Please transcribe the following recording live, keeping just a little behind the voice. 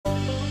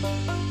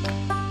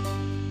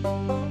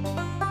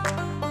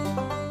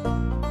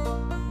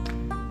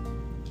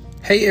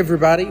Hey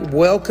everybody,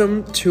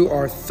 welcome to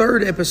our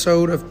third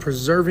episode of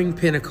Preserving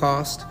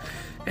Pentecost,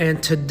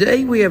 and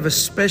today we have a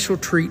special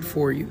treat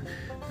for you.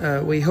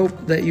 We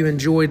hope that you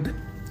enjoyed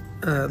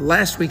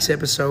last week's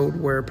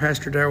episode where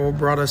Pastor Darrell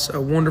brought us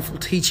a wonderful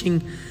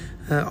teaching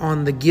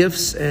on the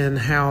gifts and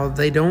how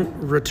they don't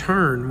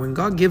return. When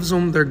God gives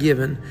them, they're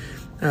given.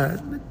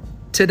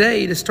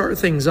 Today, to start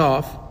things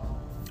off,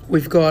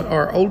 we've got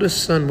our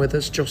oldest son with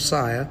us,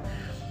 Josiah.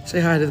 Say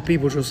hi to the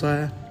people,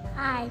 Josiah.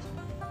 Hi.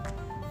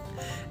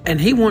 And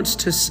he wants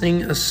to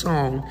sing a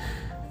song.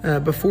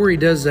 Before he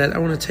does that, I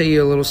want to tell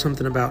you a little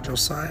something about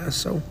Josiah.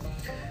 So,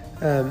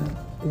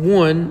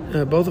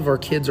 both of our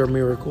kids are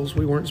miracles.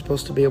 We weren't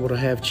supposed to be able to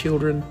have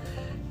children,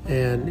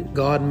 and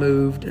God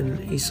moved, and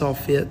He saw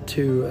fit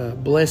to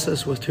bless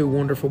us with two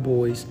wonderful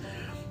boys.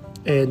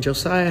 And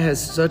Josiah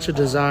has such a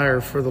desire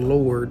for the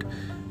Lord.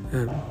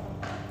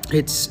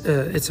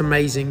 It's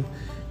amazing.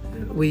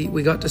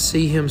 We got to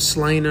see him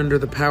slain under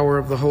the power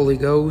of the Holy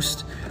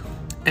Ghost.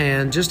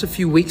 And just a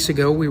few weeks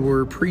ago, we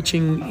were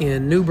preaching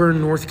in New Bern,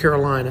 North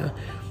Carolina,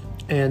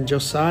 and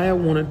Josiah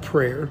wanted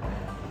prayer.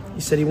 He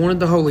said he wanted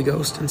the Holy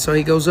Ghost, and so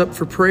he goes up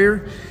for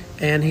prayer,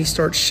 and he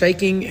starts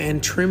shaking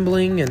and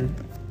trembling, and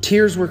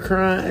tears were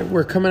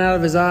coming out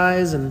of his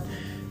eyes, and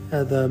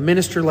the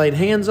minister laid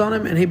hands on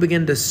him, and he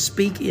began to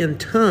speak in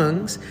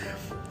tongues,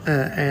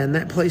 and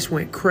that place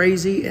went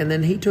crazy, and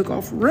then he took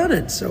off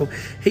running. So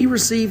he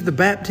received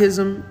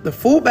the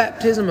full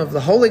baptism of the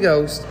Holy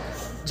Ghost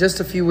just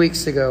a few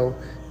weeks ago.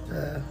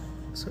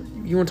 So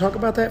you want to talk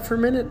about that for a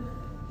minute?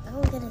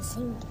 I'm going to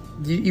sing.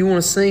 You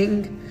want to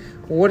sing?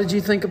 What did you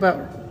think about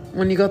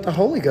when you got the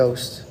Holy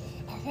Ghost?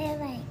 I feel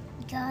like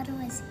God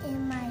was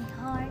in my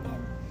heart,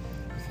 and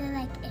I feel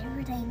like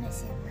everything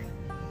was in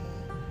my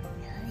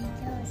Holy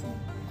Ghost, and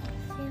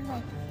I feel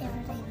like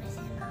everything was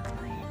in my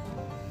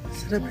heart.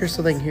 Sit up here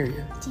so they can hear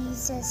you.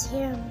 Jesus,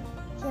 hear me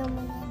in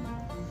my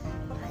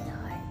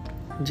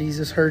heart.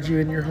 Jesus heard you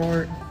in your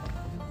heart?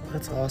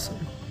 That's awesome.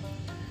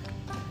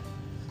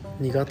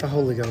 You got the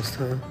Holy Ghost,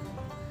 huh?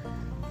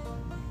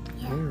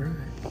 Yeah. All right.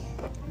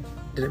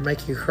 Did it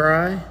make you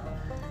cry?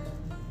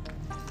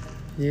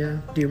 Yeah.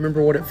 Do you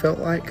remember what it felt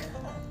like?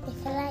 I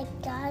feel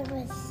like God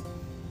was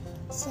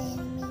saying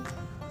to me,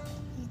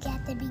 you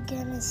got to be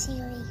good and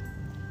silly.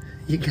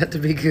 You got to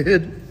be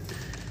good?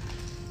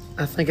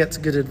 I think that's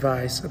good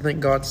advice. I think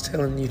God's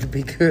telling you to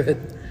be good.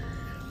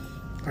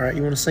 All right,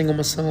 you want to sing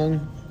them a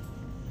song?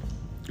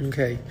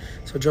 Okay.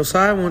 So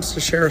Josiah wants to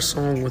share a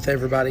song with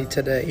everybody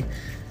today.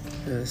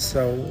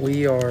 So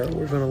we're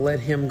going to let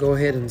him go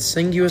ahead and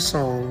sing you a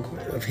song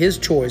of his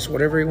choice,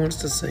 whatever he wants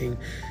to sing.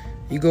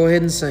 You go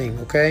ahead and sing,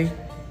 okay?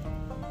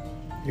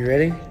 You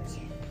ready?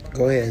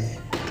 Go ahead.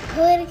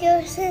 Holy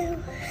Ghost,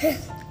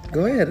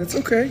 Go ahead, it's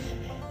okay.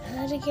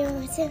 Holy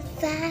Ghost and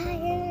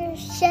fire,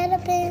 shut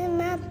up in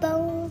my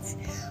bones.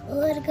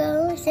 Holy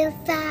Ghost and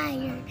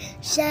fire,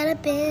 shut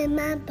up in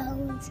my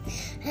bones.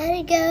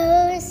 Holy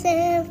Ghost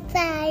and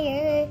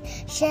fire,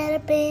 shut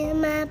up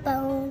in my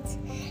bones.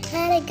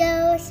 Holy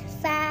Ghost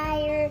and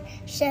fire,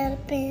 shut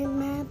up in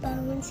my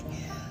bones.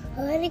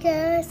 Holy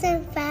Ghost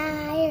and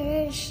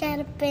fire, shut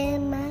up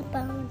in my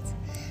bones.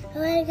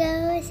 Holy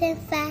Ghost and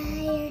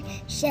fire,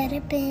 shut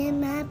up in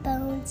my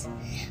bones.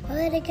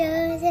 Holy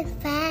Ghost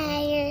and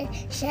fire,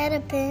 shut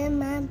up in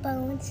my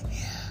bones.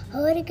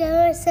 Holy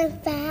Ghost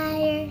and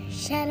fire,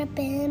 shut up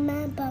in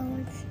my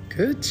bones.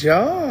 Good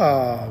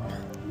job.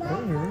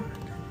 All right.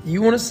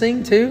 You want to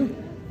sing too?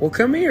 Well,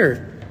 come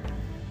here.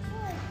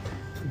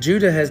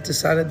 Judah has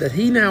decided that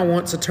he now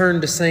wants a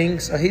turn to sing,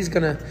 so he's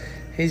gonna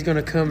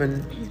come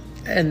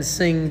and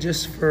sing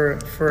just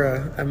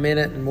for a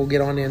minute, and we'll get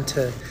on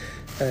into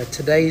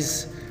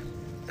today's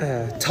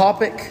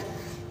topic.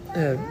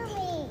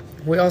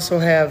 We also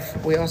here,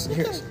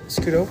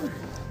 scoot over.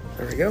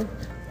 There we go.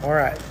 All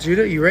right,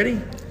 Judah, you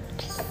ready?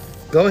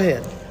 Go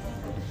ahead.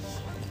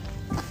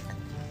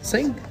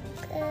 Sing.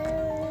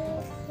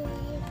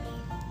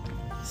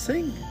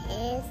 Sing.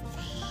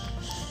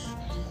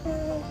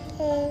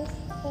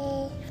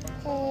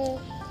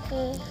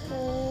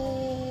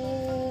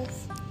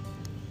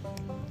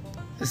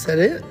 Is that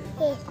it?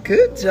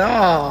 Good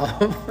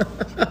job.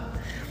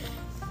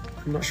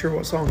 I'm not sure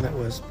what song that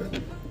was, but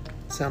it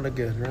sounded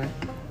good, right?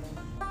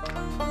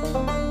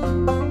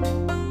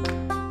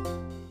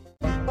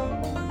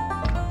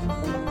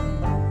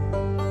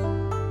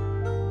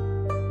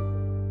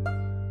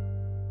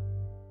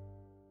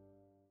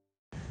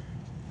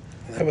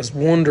 That was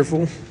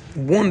wonderful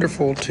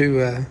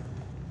to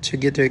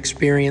get to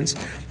experience.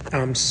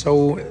 I'm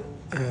so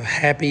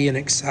happy and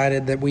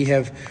excited that we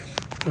have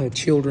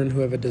children who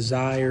have a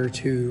desire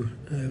to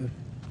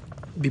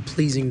be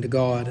pleasing to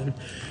God.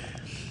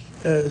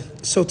 And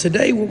so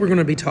today what we're going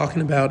to be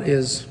talking about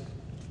is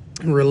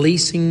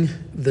releasing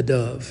the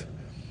dove.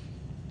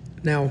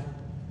 Now,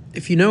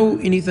 if you know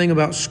anything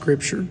about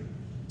Scripture,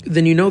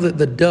 then you know that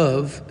the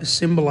dove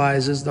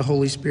symbolizes the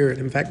Holy Spirit.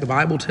 In fact, the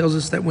Bible tells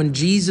us that when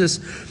Jesus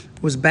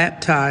was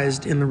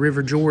baptized in the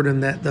River Jordan,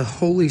 that the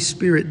Holy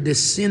Spirit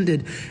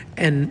descended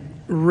and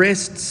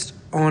rests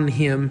on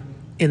him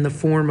in the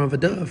form of a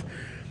dove.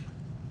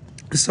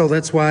 So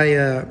that's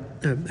why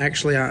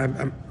actually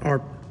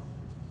our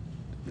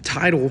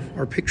title,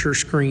 our picture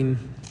screen,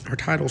 our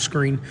title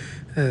screen,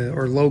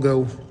 or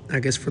logo, I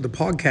guess, for the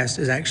podcast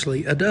is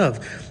actually a dove,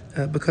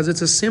 because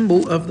it's a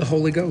symbol of the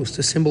Holy Ghost,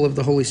 a symbol of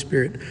the Holy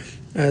Spirit.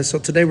 So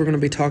today we're going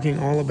to be talking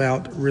all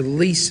about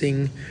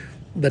releasing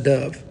the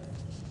dove.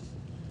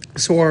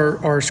 So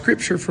our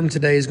scripture from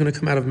today is going to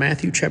come out of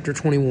Matthew chapter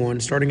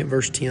 21, starting at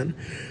verse 10.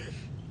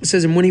 It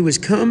says, "And when he was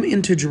come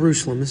into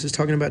Jerusalem," this is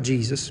talking about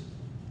Jesus,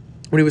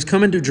 "when he was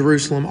come into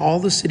Jerusalem, all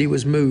the city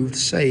was moved,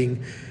 saying,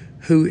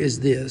 'Who is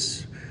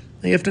this?'"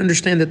 Now you have to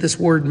understand that this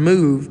word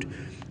moved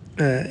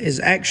is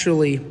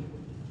actually,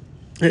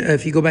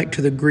 if you go back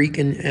to the Greek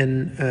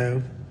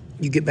and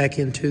you get back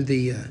into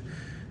the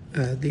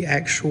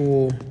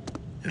actual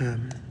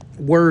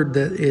word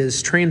that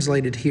is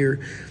translated here,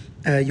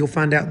 you'll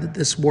find out that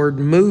this word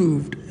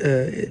moved,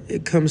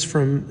 it comes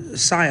from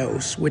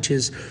sios, which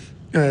is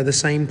the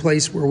same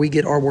place where we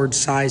get our word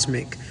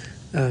seismic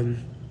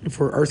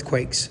for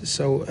earthquakes.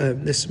 So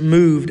this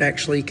moved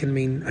actually can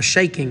mean a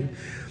shaking.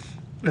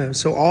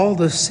 So all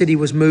the city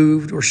was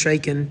moved or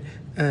shaken,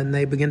 and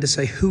they began to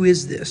say, "Who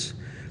is this?"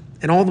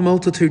 And all the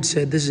multitude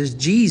said, "This is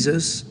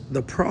Jesus,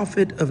 the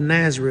prophet of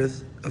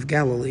Nazareth of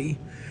Galilee."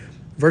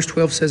 Verse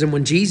 12 says, "And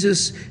when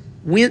Jesus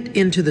went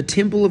into the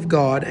temple of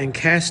God and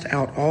cast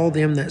out all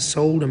them that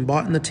sold and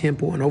bought in the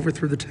temple, and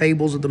overthrew the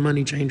tables of the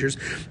money changers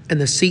and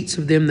the seats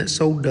of them that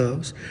sold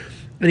doves.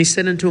 And he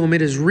said unto them,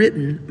 It is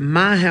written,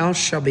 My house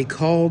shall be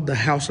called the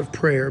house of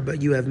prayer,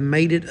 but you have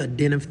made it a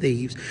den of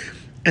thieves.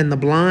 And the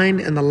blind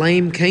and the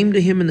lame came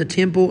to him in the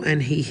temple,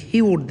 and he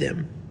healed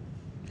them.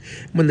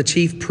 When the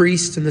chief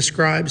priests and the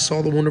scribes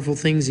saw the wonderful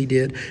things he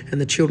did,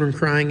 and the children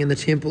crying in the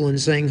temple and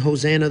saying,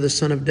 Hosanna, the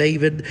Son of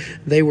David,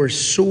 they were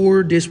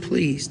sore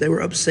displeased." They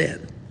were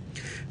upset.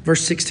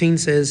 Verse 16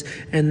 says,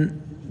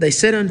 "And they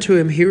said unto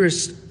him,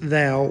 Hearest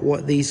thou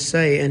what these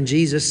say? And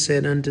Jesus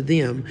said unto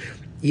them,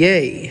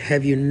 Yea,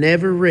 have you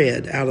never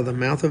read, Out of the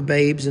mouth of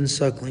babes and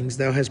sucklings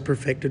thou hast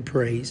perfected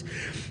praise?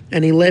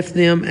 And he left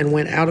them and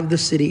went out of the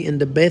city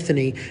into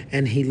Bethany,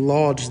 and he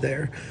lodged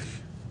there."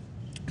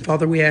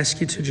 Father, we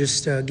ask you to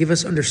just give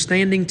us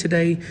understanding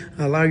today.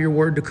 Allow your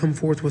word to come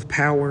forth with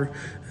power,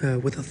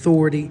 with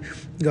authority.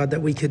 God,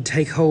 that we could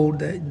take hold,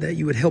 that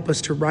you would help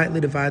us to rightly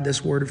divide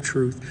this word of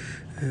truth.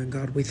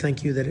 God, we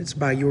thank you that it's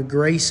by your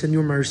grace and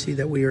your mercy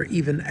that we are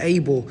even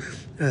able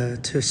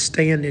to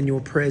stand in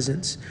your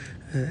presence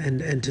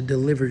and to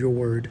deliver your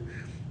word.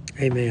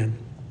 Amen.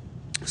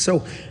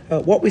 So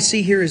what we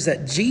see here is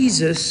that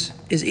Jesus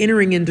is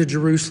entering into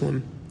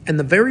Jerusalem, and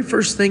the very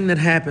first thing that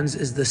happens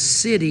is the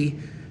city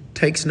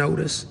takes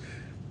notice.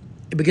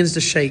 It begins to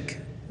shake.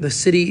 The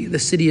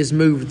city is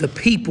moved. The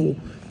people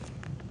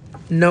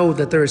know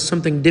that there is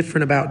something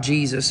different about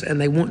Jesus, and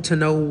they want to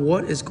know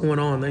what is going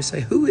on. They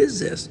say, "Who is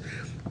this?"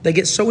 They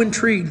get so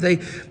intrigued. They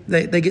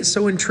get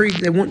so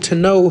intrigued. They want to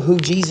know who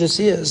Jesus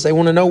is. They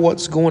want to know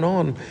what's going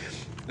on.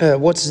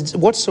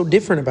 What's so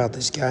different about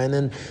this guy? And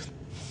then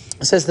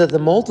it says that the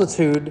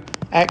multitude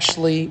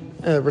actually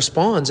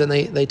responds, and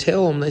they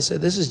tell him, they say,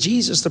 "This is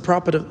Jesus, the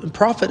prophet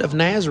of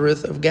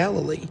Nazareth of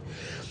Galilee."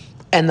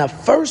 And the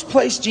first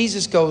place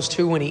Jesus goes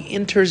to when he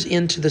enters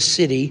into the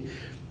city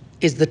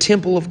is the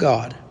temple of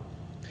God.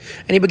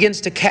 And he begins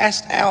to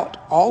cast out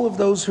all of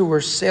those who were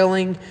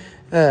selling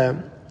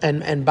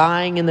and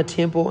buying in the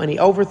temple. And he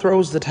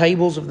overthrows the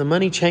tables of the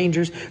money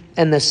changers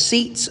and the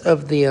seats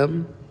of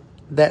them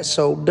that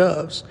sold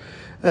doves.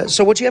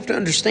 So what you have to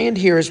understand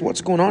here is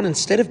what's going on.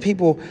 Instead of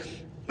people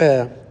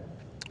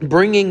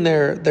bringing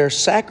their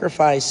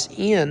sacrifice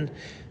in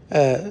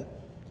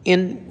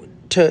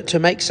to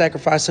make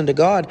sacrifice unto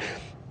God,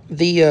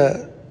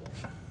 the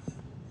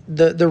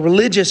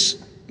religious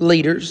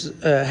leaders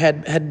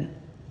had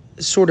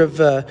sort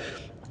of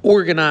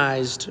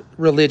organized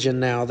religion.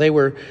 Now they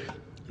were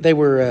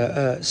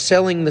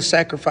selling the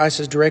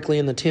sacrifices directly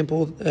in the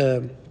temple,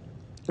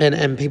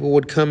 and people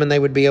would come and they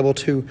would be able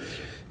to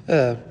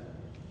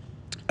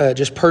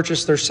just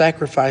purchase their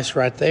sacrifice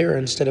right there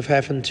instead of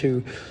having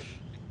to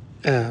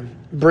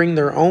bring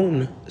their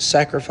own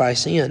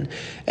sacrifice in.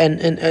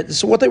 And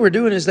so what they were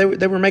doing is they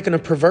were making a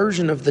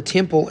perversion of the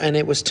temple, and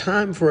it was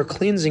time for a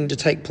cleansing to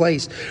take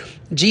place.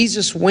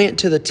 Jesus went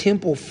to the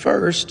temple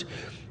first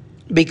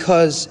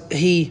because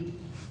he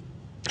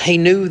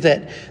knew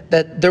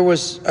that there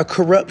was a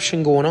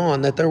corruption going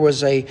on, that there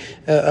was a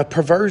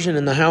perversion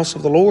in the house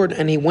of the Lord,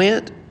 and he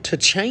went to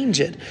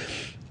change it.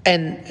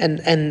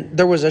 And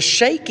there was a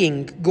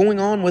shaking going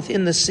on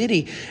within the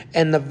city,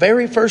 and the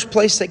very first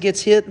place that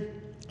gets hit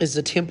is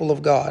the temple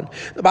of God.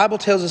 The Bible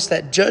tells us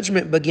that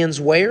judgment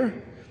begins where?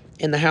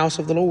 In the house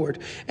of the Lord.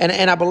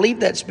 And I believe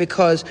that's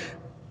because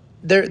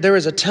there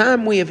is a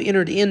time we have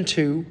entered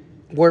into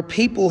where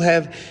people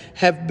have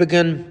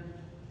begun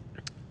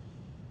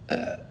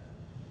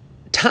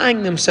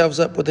tying themselves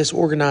up with this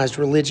organized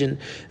religion,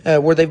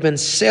 where they've been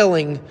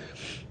selling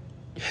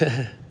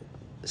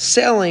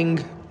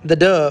the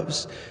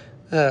doves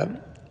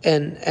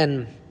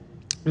and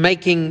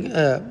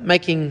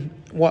making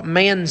what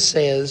man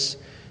says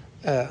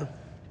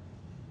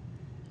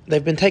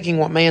They've been taking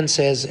what man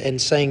says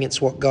and saying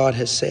it's what God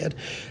has said.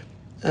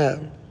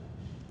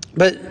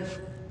 But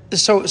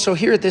so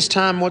here at this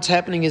time, what's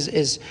happening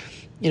is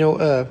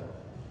the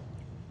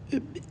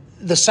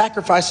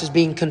sacrifice is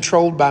being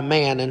controlled by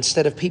man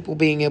instead of people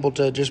being able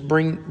to just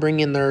bring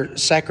in their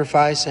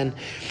sacrifice and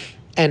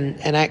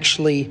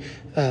actually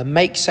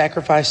make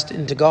sacrifice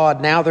into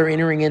God. Now they're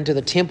entering into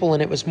the temple,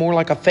 and it was more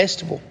like a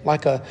festival,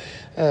 like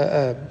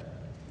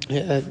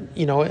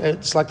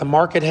it's like the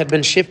market had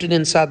been shifted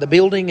inside the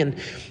building,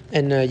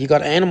 and you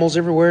got animals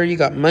everywhere, you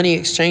got money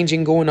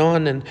exchanging going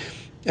on,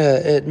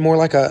 and more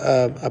like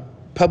a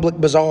public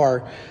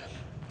bazaar.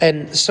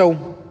 And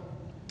so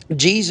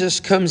Jesus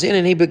comes in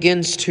and he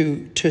begins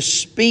to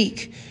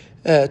speak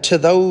to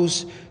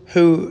those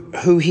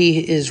who he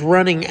is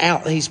running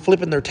out. He's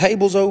flipping their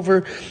tables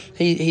over.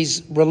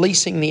 He's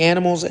releasing the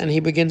animals, and he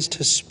begins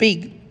to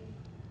speak.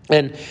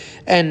 And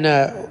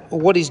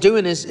what he's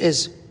doing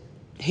is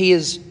he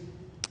is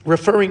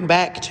referring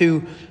back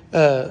to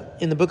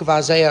in the book of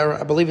Isaiah.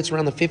 I believe it's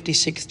around the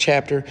 56th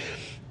chapter.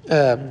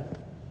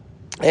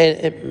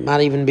 It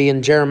might even be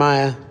in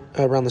Jeremiah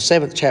around the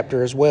 7th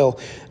chapter as well.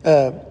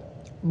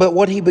 But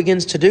what he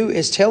begins to do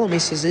is tell him, he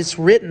says, it's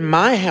written,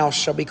 my house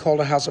shall be called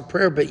a house of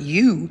prayer, but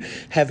you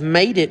have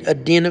made it a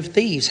den of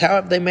thieves. How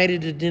have they made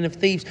it a den of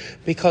thieves?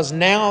 Because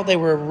now they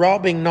were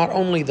robbing not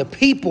only the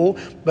people,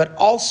 but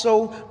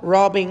also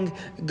robbing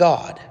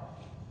God.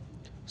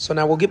 So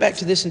now we'll get back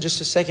to this in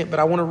just a second, but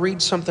I want to read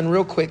something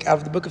real quick out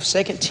of the book of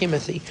 2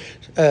 Timothy,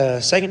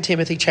 2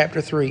 Timothy chapter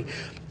 3.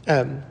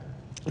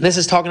 This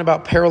is talking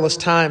about perilous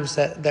times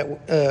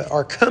that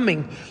are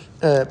coming.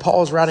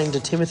 Paul's writing to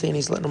Timothy, and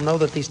he's letting them know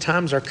that these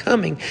times are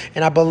coming.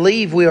 And I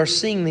believe we are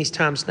seeing these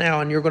times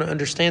now, and you're going to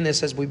understand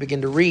this as we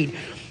begin to read,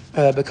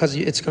 because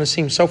it's going to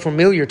seem so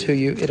familiar to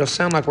you. It'll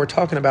sound like we're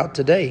talking about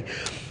today.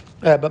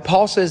 But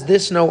Paul says,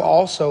 this know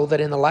also, that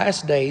in the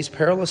last days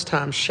perilous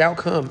times shall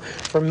come.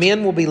 For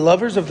men will be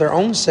lovers of their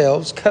own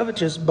selves,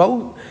 covetous,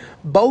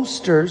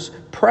 boasters,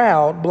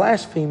 proud,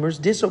 blasphemers,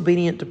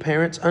 disobedient to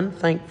parents,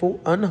 unthankful,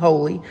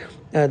 unholy.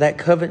 That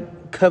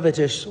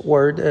covetous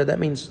word, that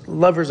means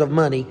lovers of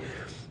money.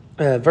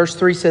 Verse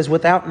 3 says,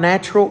 without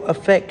natural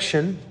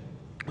affection.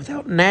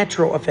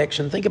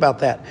 Think about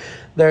that.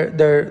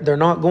 They're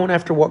not going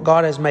after what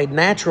God has made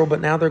natural, but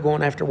now they're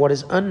going after what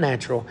is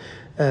unnatural.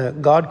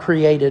 God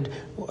created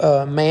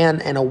a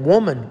man and a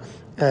woman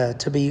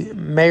to be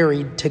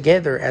married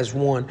together as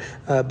one.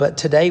 But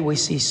today we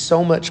see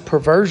so much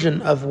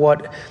perversion of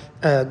what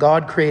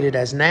God created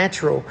as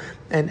natural,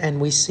 and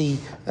we see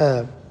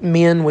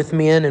men with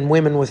men and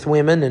women with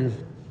women,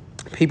 and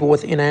people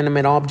with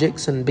inanimate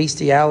objects and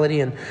bestiality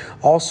and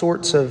all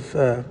sorts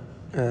of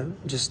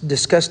just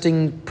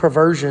disgusting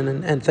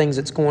perversion and things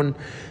that's going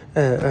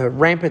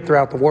rampant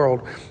throughout the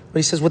world. But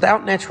he says,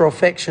 without natural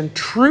affection,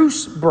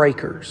 truce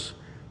breakers.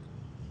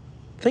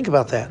 Think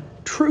about that.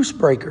 Truce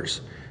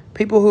breakers.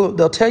 People who,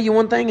 they'll tell you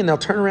one thing and they'll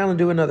turn around and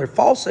do another.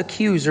 False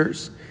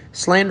accusers,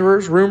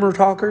 slanderers, rumor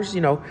talkers,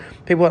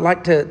 people that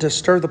like to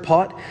stir the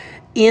pot.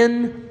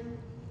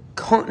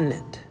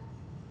 Incontinent.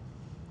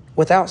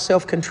 Without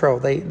self-control.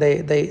 They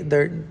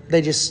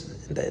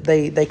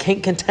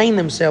can't contain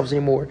themselves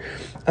anymore.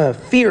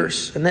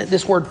 Fierce, and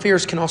this word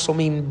fierce can also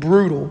mean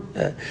brutal,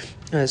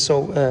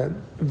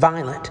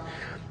 violent.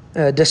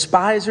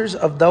 Despisers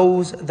of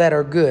those that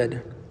are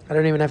good. I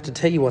don't even have to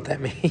tell you what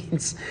that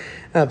means.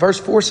 Verse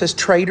 4 says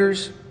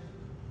traitors,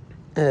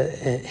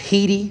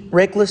 heady,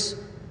 reckless,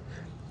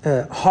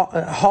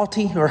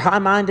 haughty or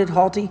high-minded,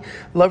 haughty,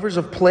 lovers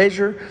of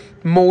pleasure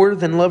more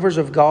than lovers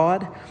of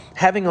God,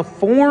 having a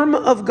form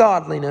of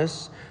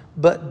godliness,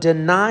 but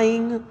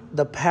denying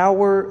the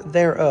power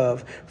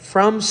thereof.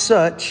 From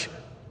such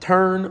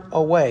turn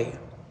away.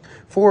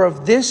 For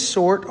of this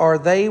sort are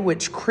they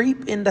which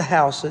creep into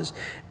houses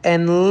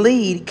and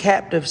lead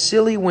captive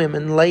silly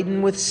women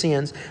laden with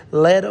sins,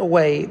 led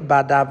away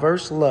by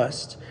diverse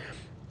lusts,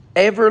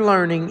 ever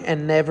learning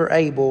and never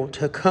able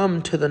to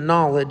come to the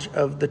knowledge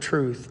of the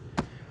truth.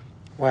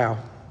 Wow.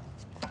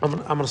 I'm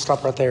going to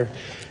stop right there.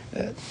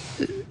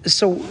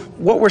 So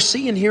what we're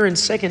seeing here in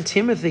 2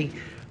 Timothy,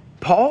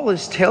 Paul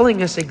is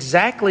telling us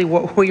exactly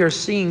what we are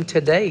seeing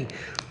today.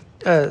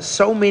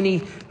 So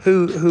many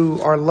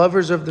who are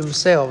lovers of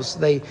themselves,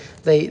 they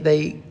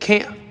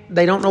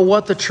don't know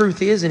what the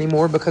truth is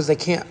anymore because they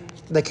can't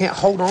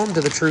hold on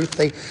to the truth.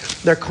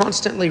 They're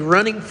constantly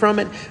running from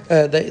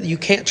it. You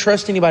can't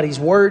trust anybody's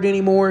word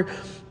anymore.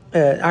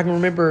 I can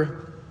remember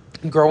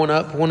growing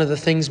up, one of the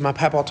things my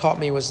papa taught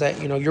me was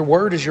that your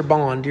word is your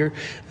bond.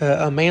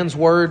 A man's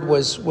word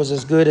was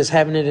as good as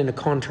having it in a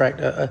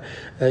contract.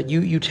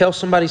 You tell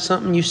somebody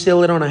something, you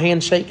seal it on a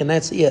handshake, and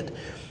that's it.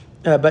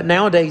 But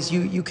nowadays,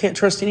 you can't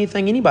trust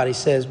anything anybody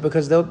says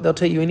because they'll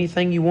tell you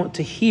anything you want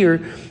to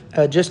hear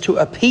just to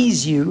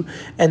appease you,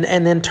 and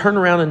then turn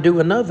around and do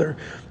another.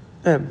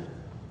 And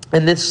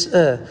this,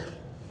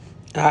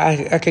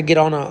 I could get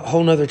on a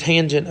whole nother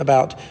tangent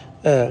about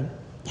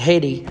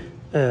heady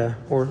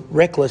or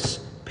reckless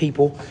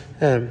people.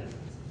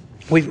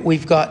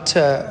 We've got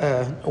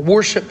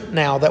worship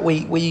now that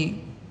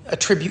we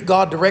attribute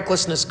God to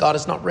recklessness. God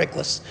is not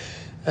reckless.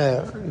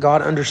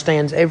 God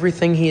understands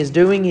everything He is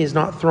doing. He is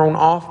not thrown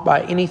off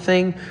by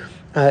anything.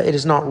 It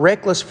is not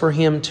reckless for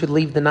Him to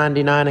leave the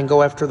 99 and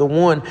go after the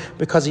one,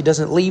 because He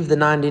doesn't leave the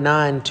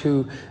 99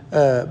 to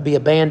be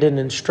abandoned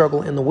and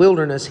struggle in the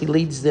wilderness. He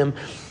leads them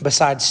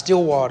beside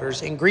still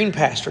waters and green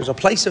pastures, a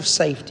place of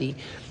safety.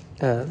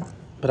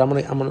 But I'm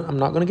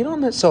not going to get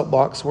on that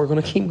soapbox. We're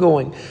going to keep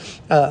going.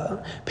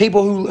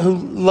 People who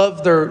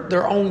love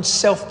their own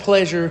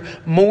self-pleasure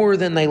more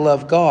than they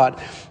love God,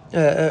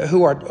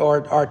 who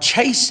are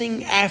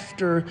chasing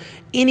after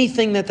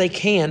anything that they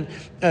can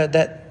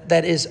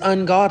that is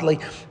ungodly,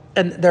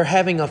 and they're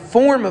having a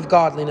form of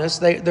godliness.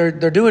 They're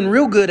doing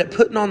real good at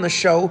putting on the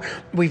show.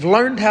 We've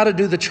learned how to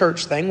do the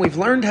church thing. We've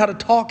learned how to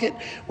talk it.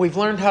 We've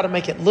learned how to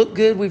make it look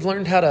good. We've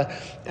learned how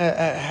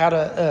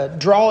to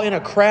draw in a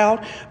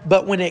crowd.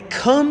 But when it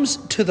comes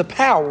to the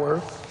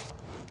power,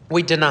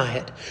 we deny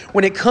it.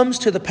 When it comes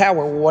to the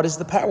power, what is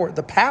the power?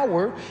 The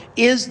power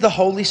is the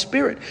Holy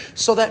Spirit.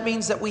 So that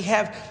means that we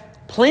have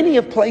plenty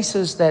of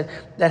places that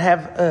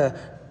have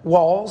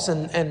walls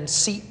and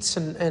seats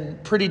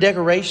and pretty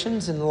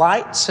decorations and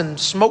lights and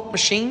smoke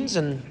machines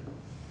and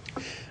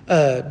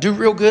do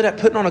real good at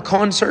putting on a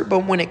concert.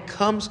 But when it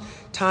comes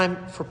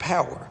time for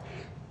power,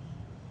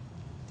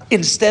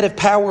 instead of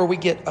power, we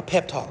get a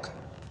pep talk.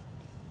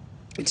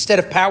 Instead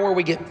of power,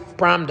 we get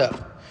primed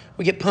up.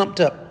 We get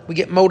pumped up. We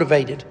get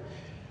motivated.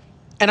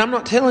 And I'm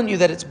not telling you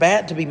that it's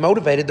bad to be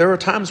motivated. There are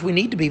times we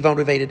need to be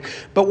motivated.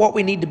 But what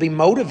we need to be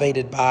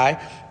motivated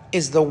by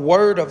is the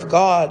Word of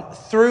God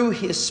through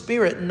His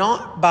Spirit,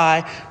 not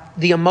by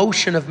the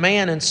emotion of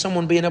man and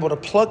someone being able to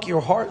pluck your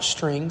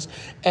heartstrings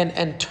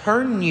and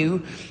turn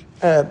you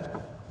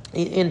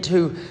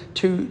into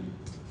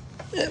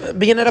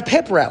being at a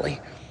pep rally.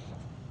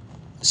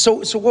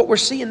 So what we're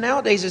seeing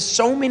nowadays is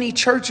so many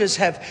churches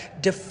have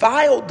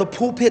defiled the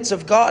pulpits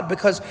of God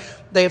because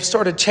they have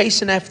started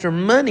chasing after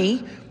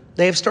money.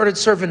 They have started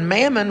serving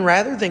mammon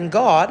rather than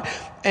God.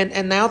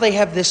 And now they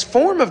have this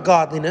form of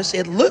godliness.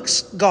 It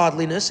looks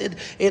godliness.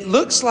 It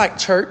looks like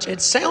church.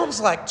 It sounds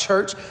like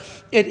church.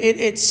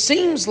 It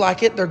seems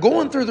like it. They're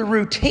going through the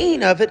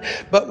routine of it.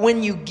 But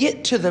when you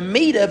get to the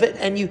meat of it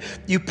and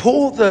you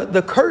pull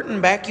the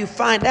curtain back, you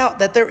find out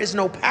that there is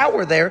no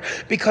power there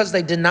because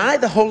they deny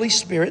the Holy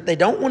Spirit. They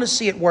don't want to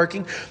see it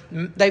working.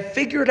 They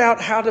figured out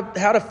how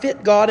to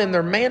fit God in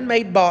their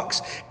man-made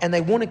box, and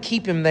they want to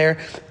keep Him there.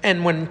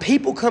 And when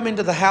people come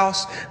into the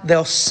house,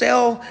 they'll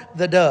sell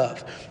the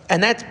dove.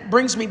 And that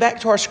brings me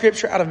back to our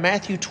scripture out of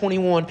Matthew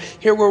 21,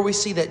 here where we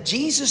see that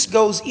Jesus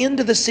goes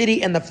into the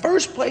city, and the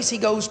first place He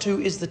goes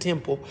to is the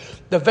temple.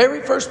 The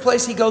very first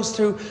place He goes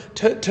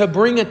to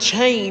bring a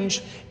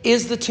change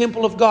is the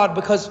temple of God,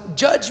 because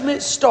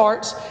judgment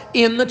starts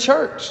in the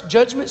church.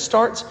 Judgment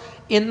starts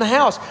in the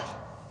house.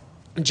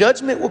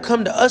 Judgment will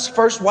come to us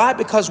first. Why?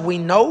 Because we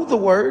know the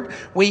Word.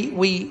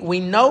 We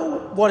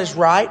know what is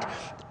right.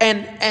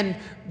 And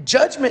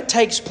judgment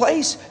takes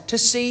place to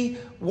see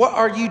what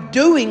are you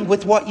doing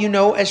with what you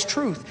know as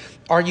truth.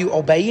 Are you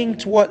obeying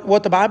to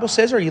what the Bible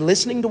says? Are you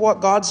listening to what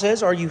God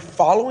says? Are you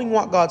following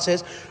what God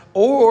says?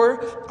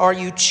 Or are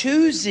you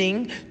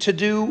choosing to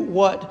do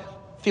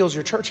what fills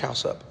your church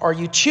house up? Are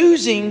you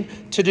choosing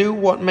to do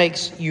what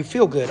makes you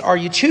feel good? Are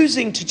you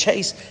choosing to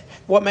chase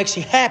what makes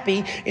you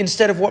happy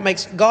instead of what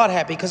makes God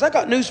happy? Because I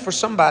got news for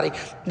somebody,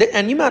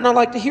 and you might not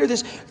like to hear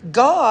this.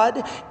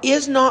 God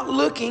is not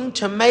looking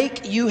to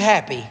make you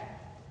happy.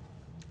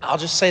 I'll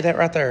just say that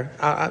right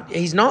there.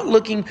 He's not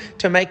looking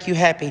to make you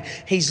happy.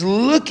 He's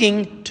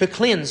looking to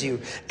cleanse you.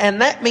 And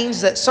that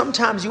means that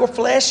sometimes your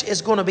flesh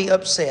is going to be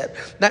upset.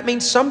 That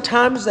means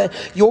sometimes that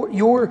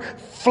your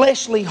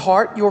fleshly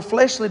heart, your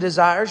fleshly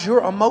desires,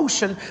 your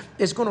emotion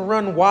is going to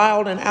run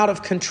wild and out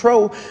of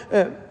control.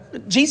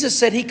 Jesus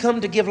said He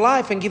come to give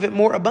life and give it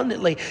more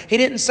abundantly. He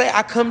didn't say,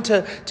 I come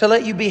to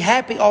let you be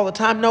happy all the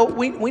time. No,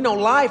 we know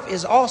life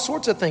is all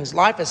sorts of things.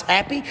 Life is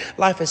happy.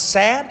 Life is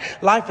sad.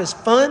 Life is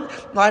fun.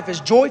 Life is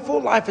joyful.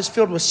 Life is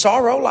filled with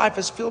sorrow. Life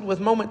is filled with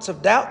moments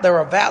of doubt. There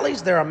are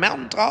valleys. There are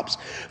mountaintops.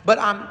 But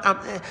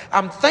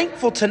I'm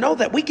thankful to know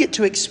that we get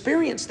to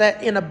experience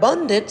that in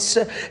abundance,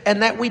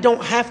 and that we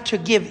don't have to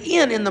give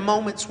in the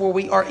moments where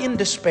we are in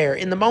despair,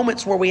 in the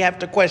moments where we have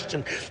to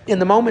question, in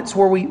the moments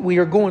where we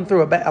are going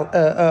through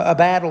a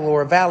battle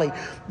or a valley,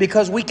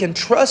 because we can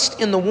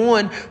trust in the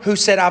one who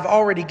said, I've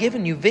already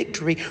given you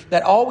victory,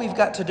 that all we've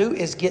got to do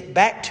is get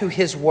back to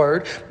His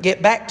Word,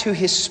 get back to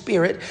His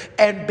Spirit,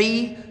 and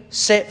be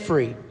set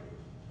free.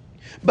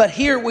 But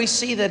here we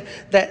see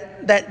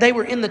that they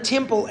were in the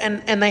temple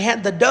and they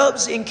had the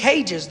doves in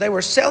cages. They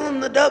were selling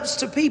the doves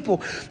to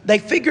people. They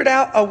figured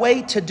out a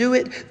way to do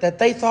it that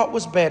they thought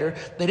was better.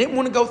 They didn't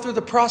want to go through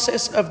the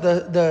process of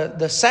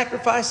the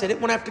sacrifice. They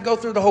didn't want to have to go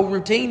through the whole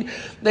routine.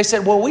 They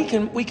said, well, we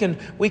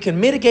can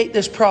mitigate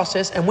this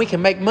process and we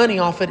can make money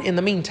off it in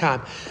the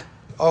meantime.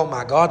 Oh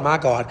my God, my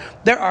God.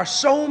 There are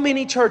so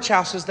many church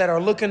houses that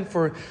are looking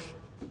for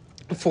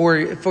for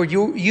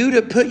you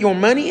to put your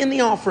money in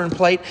the offering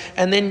plate,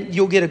 and then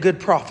you'll get a good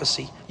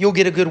prophecy. You'll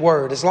get a good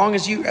word as long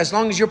as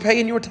you're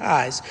paying your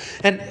tithes.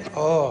 And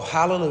oh,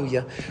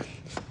 hallelujah.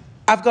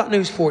 I've got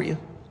news for you.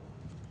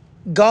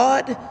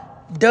 God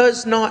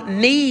does not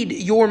need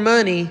your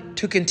money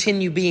to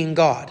continue being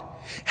God.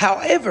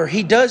 However,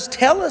 He does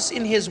tell us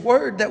in His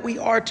word that we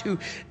are to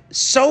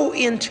sow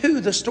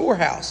into the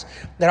storehouse,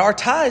 that our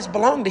tithes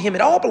belong to Him.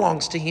 It all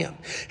belongs to Him.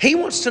 He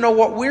wants to know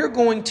what we're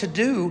going to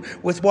do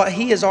with what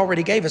He has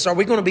already gave us. Are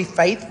we going to be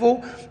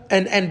faithful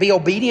and be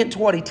obedient to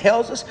what He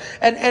tells us?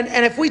 And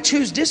if we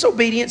choose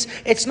disobedience,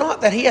 it's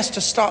not that He has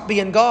to stop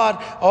being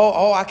God.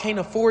 Oh, I can't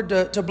afford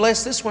to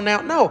bless this one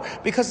now. No,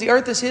 because the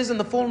earth is His and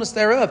the fullness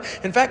thereof.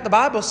 In fact, the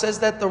Bible says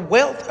that the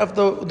wealth of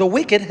the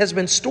wicked has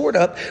been stored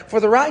up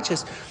for the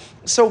righteous.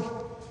 So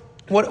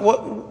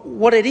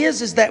what it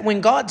is that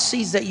when God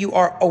sees that you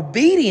are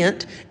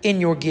obedient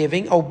in your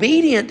giving,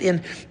 obedient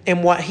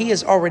in what He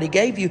has already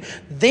gave you,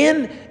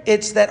 then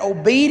it's that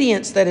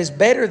obedience that is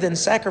better than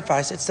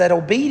sacrifice. It's that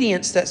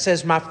obedience that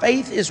says, my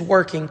faith is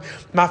working,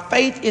 my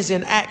faith is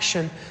in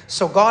action,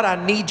 so God,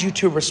 I need you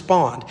to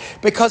respond.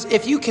 Because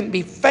if you can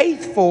be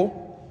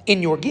faithful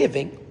in your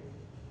giving,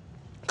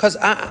 because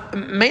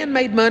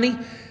man-made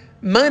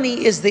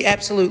money is the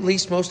absolute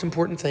least most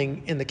important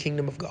thing in the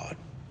kingdom of God.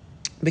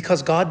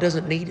 Because God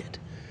doesn't need it.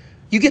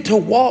 You get to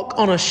walk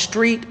on a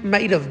street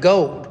made of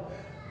gold.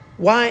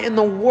 Why in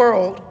the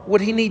world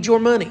would He need your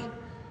money?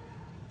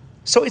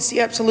 So it's the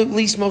absolute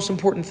least most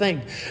important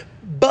thing.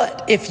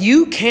 But if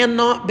you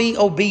cannot be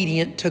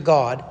obedient to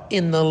God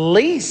in the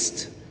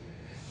least,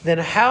 then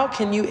how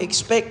can you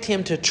expect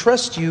Him to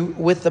trust you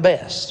with the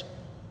best?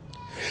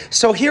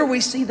 So here we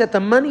see that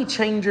the money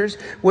changers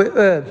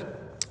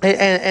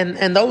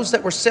and those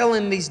that were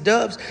selling these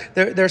doves,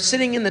 they're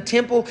sitting in the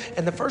temple.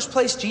 And the first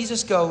place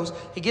Jesus goes,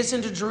 He gets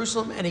into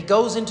Jerusalem and He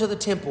goes into the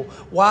temple.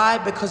 Why?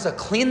 Because a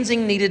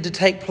cleansing needed to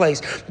take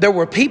place. There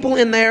were people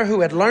in there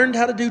who had learned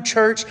how to do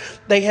church.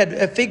 They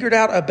had figured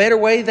out a better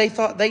way they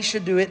thought they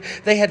should do it.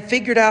 They had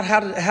figured out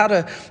how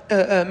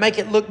to make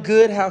it look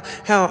good, how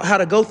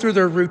to go through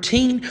their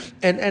routine.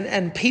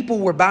 And people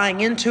were buying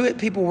into it.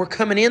 People were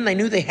coming in. They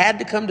knew they had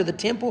to come to the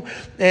temple.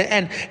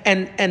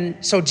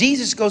 And so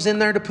Jesus goes in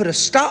there to put a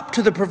stop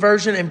to the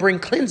perversion and bring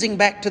cleansing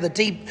back to the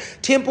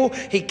temple.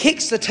 He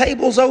kicks the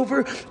tables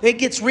over. He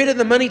gets rid of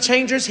the money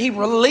changers. He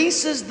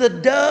releases the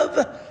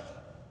dove.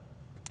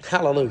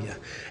 Hallelujah.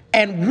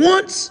 And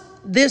once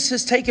this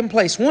has taken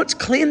place, once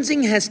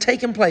cleansing has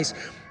taken place,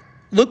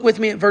 look with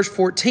me at verse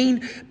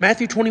 14,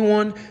 Matthew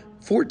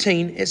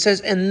 21:14. It says,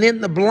 and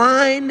then the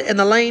blind and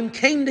the lame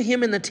came to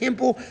Him in the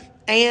temple,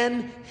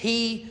 and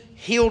He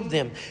healed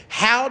them.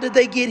 How did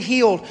they get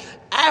healed?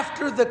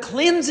 After the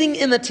cleansing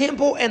in the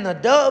temple and the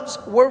doves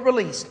were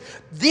released,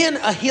 then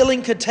a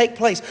healing could take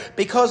place,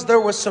 because there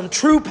was some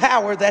true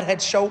power that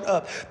had showed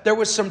up. There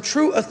was some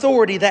true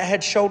authority that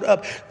had showed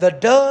up. The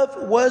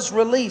dove was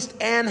released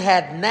and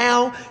had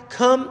now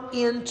come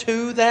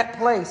into that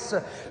place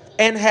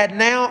and had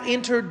now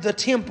entered the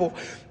temple.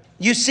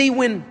 You see,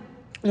 when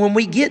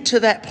we get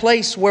to that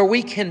place where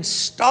we can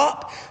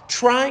stop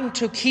trying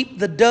to keep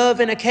the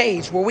dove in a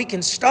cage, where we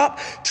can stop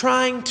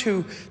trying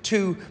to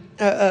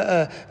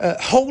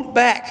hold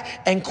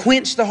back and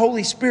quench the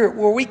Holy Spirit,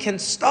 where we can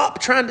stop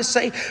trying to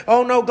say,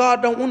 oh no,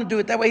 God don't want to do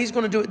it that way. He's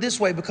going to do it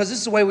this way because this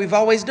is the way we've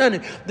always done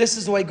it. This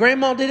is the way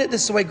Grandma did it.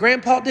 This is the way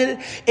Grandpa did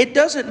it. It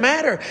doesn't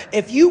matter.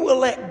 If you will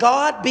let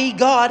God be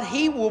God,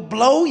 He will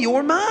blow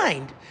your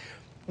mind.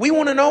 We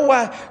want to know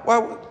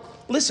why.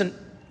 Listen,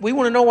 we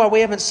want to know why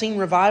we haven't seen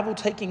revival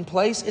taking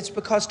place. It's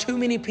because too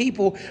many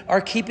people are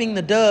keeping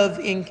the dove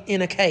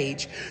in a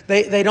cage.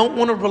 They don't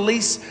want to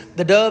release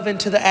the dove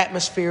into the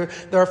atmosphere.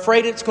 They're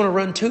afraid it's going to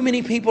run too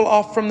many people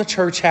off from the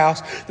church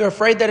house. They're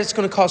afraid that it's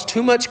going to cause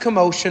too much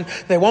commotion.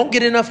 They won't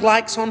get enough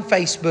likes on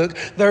Facebook.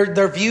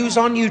 Their views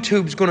on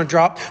YouTube is going to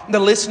drop. The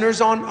listeners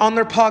on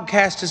their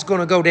podcast is going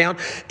to go down.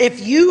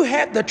 If you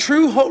have the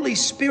true Holy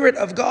Spirit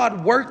of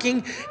God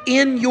working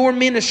in your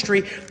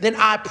ministry, then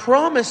I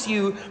promise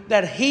you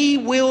that He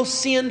will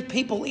send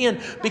people in,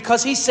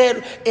 because He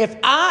said, if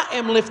I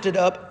am lifted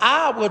up,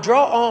 I will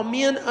draw all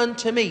men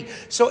unto me.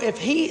 So if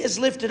He is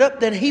lifted up,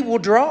 then He will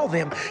draw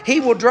them. He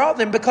will draw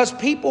them because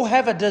people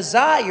have a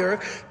desire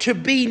to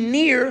be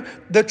near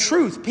the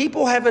truth.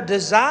 People have a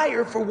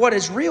desire for what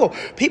is real.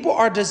 People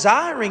are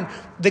desiring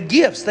the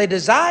gifts. They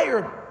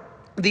desire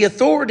the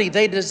authority.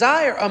 They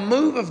desire a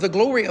move of the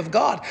glory of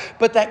God.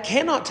 But that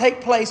cannot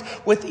take place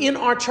within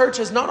our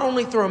churches, not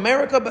only through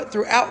America, but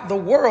throughout the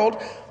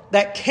world.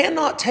 That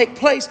cannot take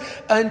place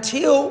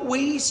until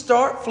we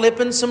start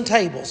flipping some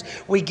tables.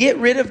 We get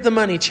rid of the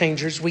money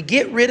changers. We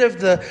get rid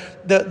of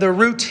the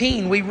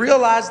routine. We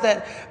realize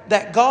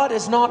that God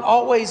is not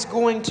always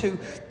going to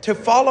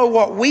follow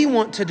what we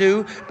want to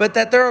do, but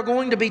that there are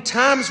going to be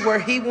times where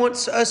He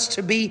wants us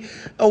to be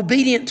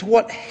obedient to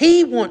what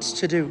He wants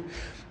to do.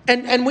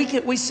 And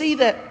we see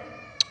that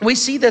We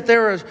see that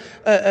there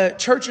are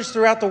churches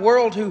throughout the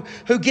world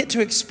who get to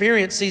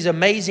experience these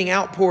amazing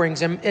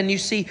outpourings. And you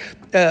see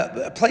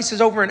places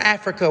over in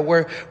Africa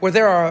where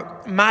there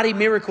are mighty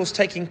miracles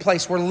taking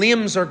place, where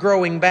limbs are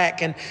growing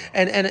back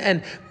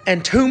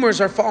and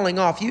tumors are falling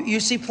off. You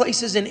see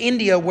places in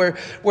India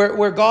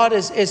where God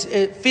is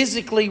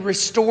physically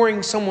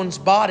restoring someone's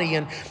body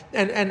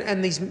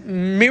and these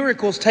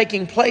miracles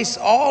taking place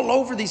all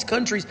over these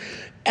countries.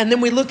 And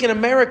then we look in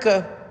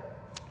America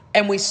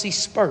and we see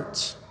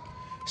spurts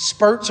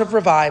of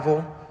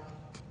revival,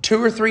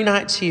 2 or 3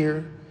 nights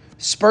here,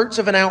 spurts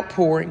of an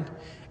outpouring,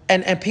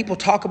 and people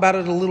talk about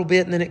it a little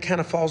bit and then it kind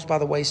of falls by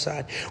the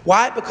wayside.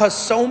 Why? Because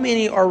so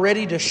many are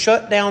ready to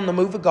shut down the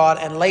move of God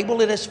and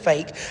label it as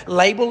fake,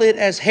 label it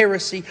as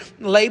heresy,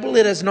 label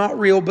it as not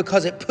real,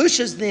 because it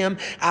pushes them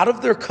out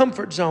of their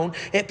comfort zone.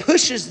 It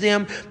pushes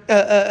them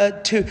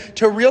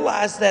to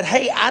realize that,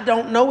 hey, I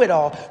don't know it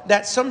all.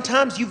 That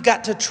sometimes you've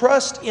got to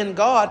trust in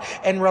God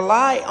and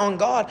rely on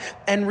God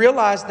and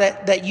realize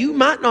that you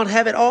might not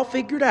have it all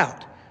figured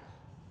out.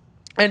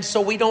 And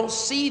so we don't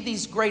see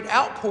these great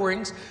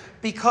outpourings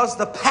because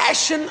the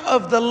passion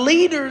of the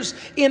leaders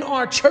in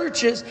our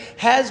churches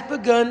has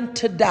begun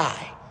to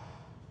die.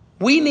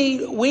 We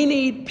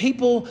need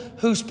people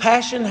whose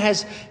passion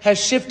has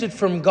shifted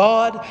from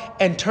God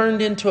and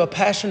turned into a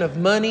passion of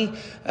money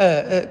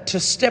to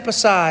step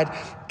aside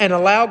and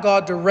allow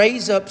God to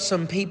raise up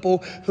some people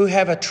who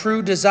have a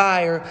true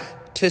desire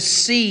to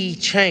see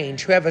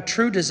change, who have a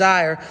true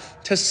desire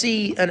to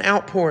see an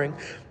outpouring.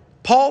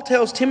 Paul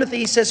tells Timothy,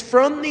 he says,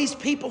 from these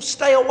people,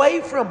 stay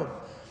away from them.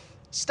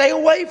 Stay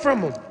away from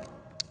them.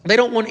 They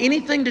don't want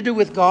anything to do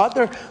with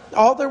God.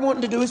 All they're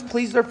wanting to do is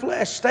please their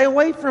flesh. Stay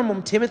away from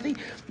them, Timothy.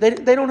 They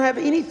don't have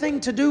anything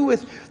to do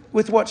with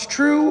what's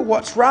true,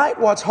 what's right,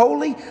 what's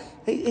holy.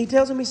 He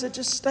tells him, he said,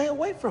 just stay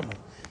away from them.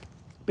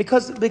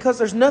 Because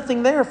there's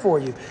nothing there for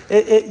you.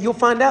 You'll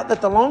find out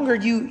that the longer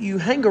you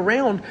hang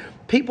around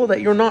people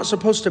that you're not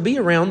supposed to be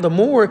around, the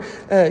more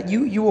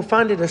you will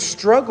find it a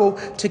struggle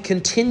to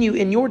continue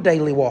in your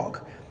daily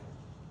walk.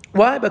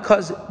 Why?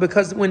 Because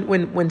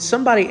when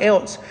somebody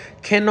else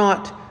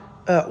cannot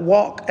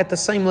walk at the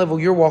same level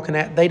you're walking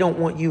at, they don't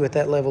want you at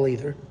that level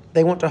either.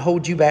 They want to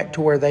hold you back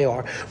to where they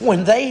are.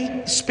 When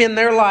they spend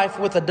their life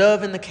with a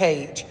dove in the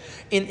cage,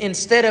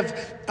 instead of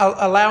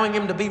allowing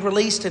him to be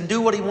released and do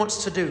what he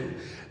wants to do,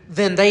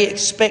 then they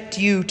expect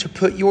you to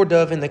put your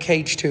dove in the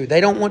cage too.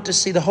 They don't want to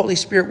see the Holy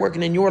Spirit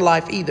working in your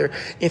life either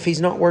if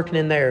he's not working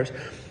in theirs.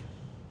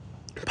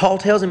 Paul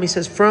tells him, he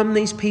says, from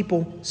these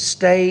people,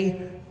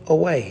 stay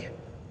away.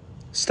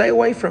 Stay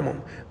away from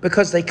them,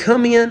 because they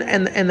come in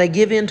and they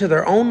give in to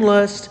their own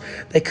lust.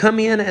 They come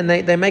in and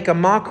they make a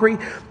mockery.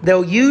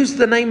 They'll use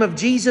the name of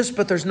Jesus,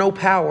 but there's no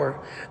power.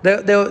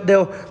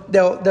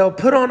 They'll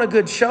put on a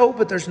good show,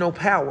 but there's no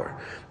power.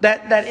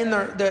 That in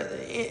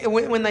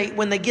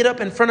when they get up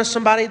in front of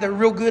somebody, they're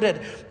real good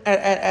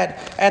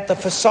at the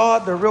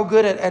facade. They're real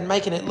good at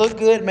making it look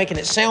good, making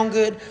it sound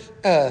good.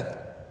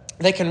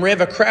 They can rev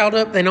a crowd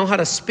up. They know how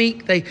to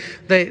speak. They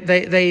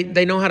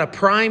know how to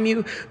prime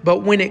you.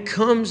 But when it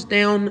comes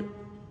down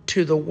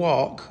to the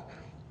walk,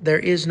 there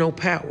is no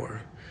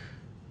power.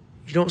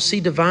 You don't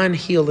see divine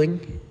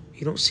healing.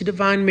 You don't see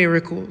divine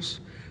miracles.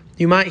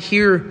 You might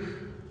hear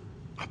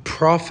a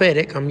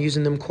prophetic, I'm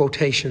using them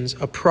quotations,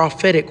 a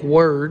prophetic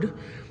word.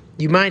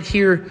 You might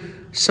hear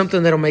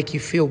something that'll make you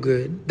feel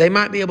good. They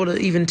might be able to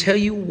even tell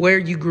you where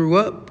you grew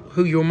up,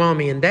 who your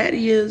mommy and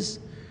daddy is.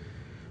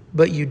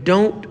 But you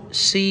don't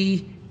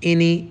see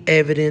any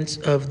evidence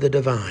of the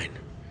divine.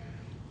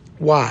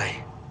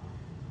 Why?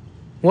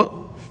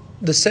 Well,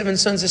 the 7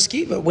 sons of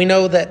Sceva, we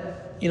know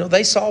that,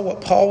 they saw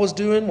what Paul was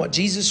doing, what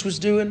Jesus was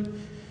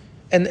doing.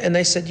 And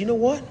they said, you know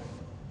what?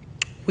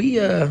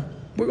 We're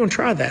going to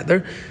try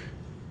that.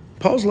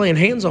 Paul's laying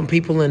hands on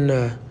people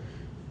and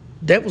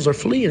devils are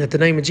fleeing at the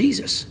name of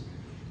Jesus.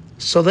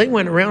 So they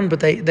went around, but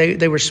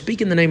they were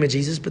speaking the name of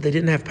Jesus, but they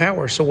didn't have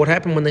power. So what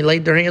happened when they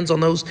laid their hands on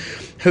those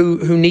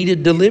who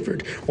needed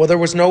delivered? Well, there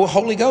was no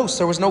Holy Ghost.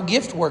 There was no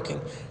gift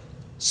working.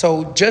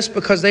 So just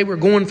because they were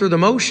going through the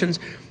motions,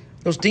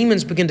 those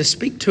demons begin to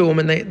speak to them,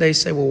 and they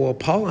say, well,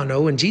 Paul I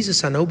know and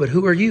Jesus I know, but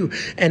who are you?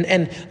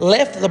 And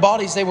left the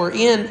bodies they were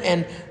in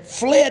and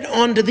fled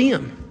onto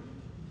them.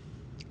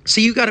 So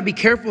you got to be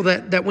careful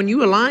that when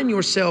you align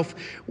yourself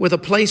with a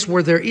place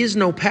where there is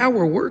no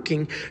power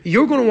working,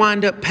 you're going to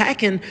wind up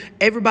packing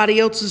everybody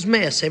else's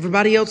mess,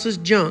 everybody else's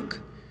junk,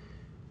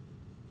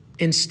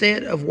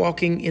 instead of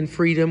walking in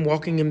freedom,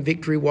 walking in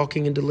victory,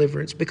 walking in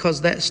deliverance,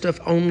 because that stuff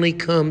only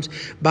comes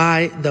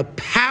by the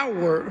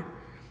power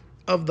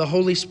of the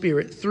Holy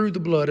Spirit through the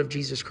blood of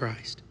Jesus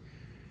Christ.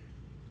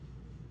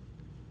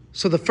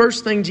 So the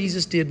first thing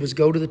Jesus did was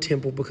go to the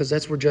temple, because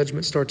that's where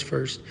judgment starts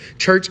first.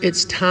 Church,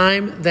 it's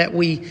time that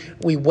we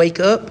wake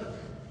up,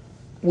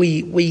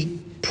 we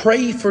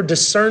pray for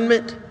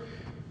discernment,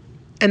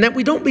 and that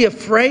we don't be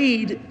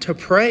afraid to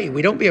pray.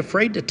 We don't be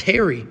afraid to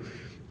tarry.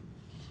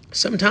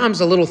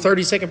 Sometimes a little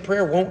 30-second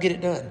prayer won't get it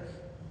done.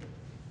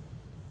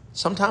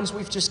 Sometimes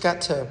we've just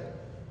got to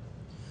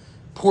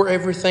pour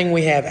everything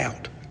we have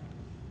out.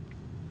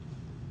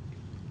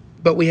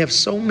 But we have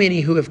so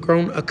many who have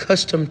grown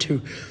accustomed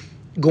to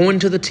going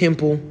to the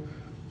temple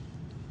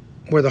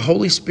where the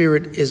Holy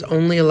Spirit is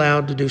only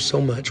allowed to do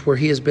so much, where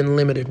he has been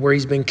limited, where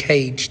he's been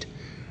caged.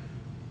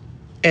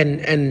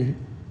 And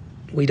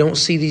we don't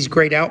see these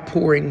great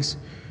outpourings,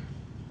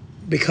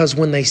 because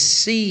when they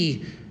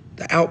see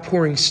the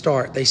outpouring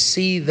start, they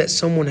see that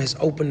someone has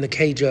opened the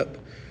cage up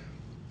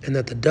and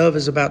that the dove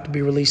is about to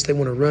be released, they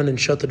want to run and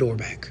shut the door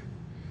back.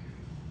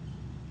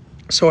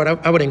 So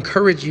I would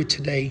encourage you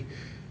today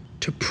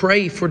to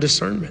pray for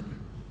discernment.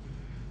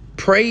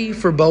 Pray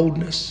for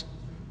boldness.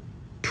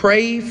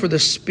 Pray for the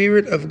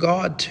Spirit of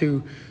God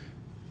to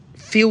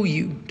fill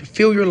you, to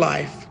fill your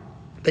life,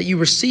 that you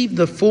receive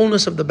the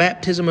fullness of the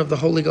baptism of the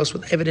Holy Ghost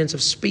with evidence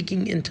of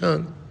speaking in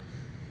tongue.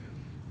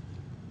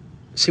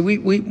 See,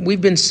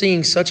 we've been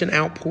seeing such an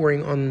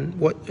outpouring on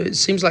what it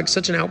seems like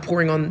such an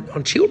outpouring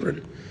on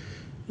children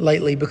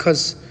lately,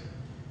 because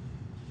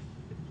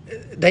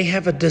they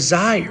have a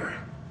desire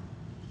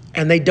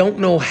and they don't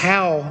know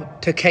how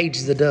to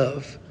cage the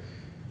dove.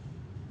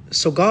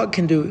 So God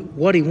can do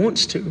what he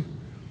wants to,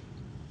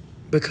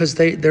 because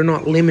they're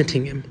not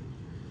limiting him.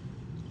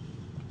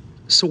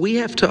 So we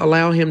have to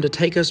allow him to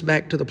take us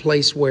back to the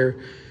place where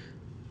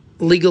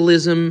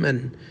legalism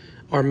and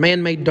our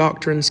man-made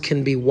doctrines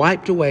can be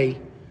wiped away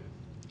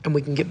and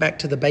we can get back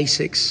to the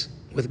basics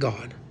with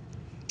God.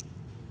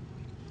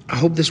 I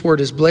hope this word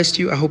has blessed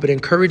you. I hope it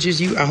encourages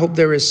you. I hope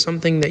there is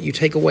something that you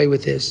take away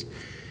with this.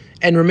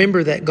 And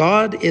remember that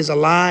God is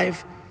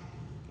alive.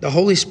 The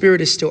Holy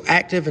Spirit is still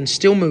active and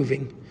still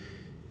moving.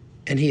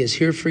 And he is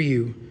here for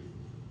you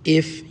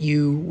if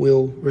you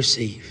will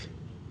receive.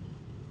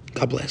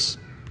 God bless.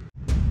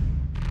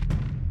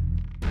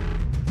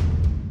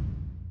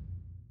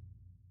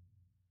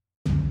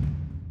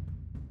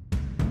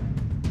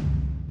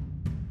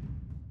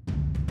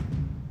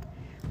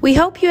 We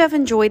hope you have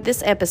enjoyed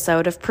this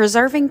episode of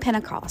Preserving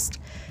Pentecost.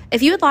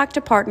 If you would like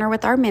to partner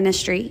with our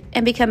ministry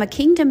and become a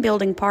kingdom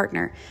building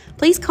partner,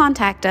 please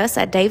contact us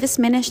at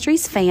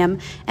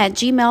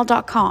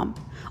davisministriesfam@gmail.com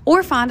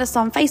or find us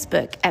on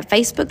Facebook at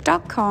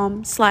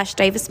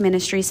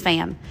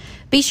facebook.com/davisministriesfam.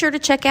 Be sure to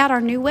check out our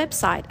new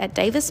website at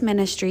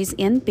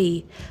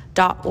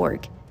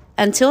davisministriesnb.org.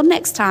 Until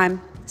next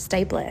time,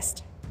 stay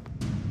blessed.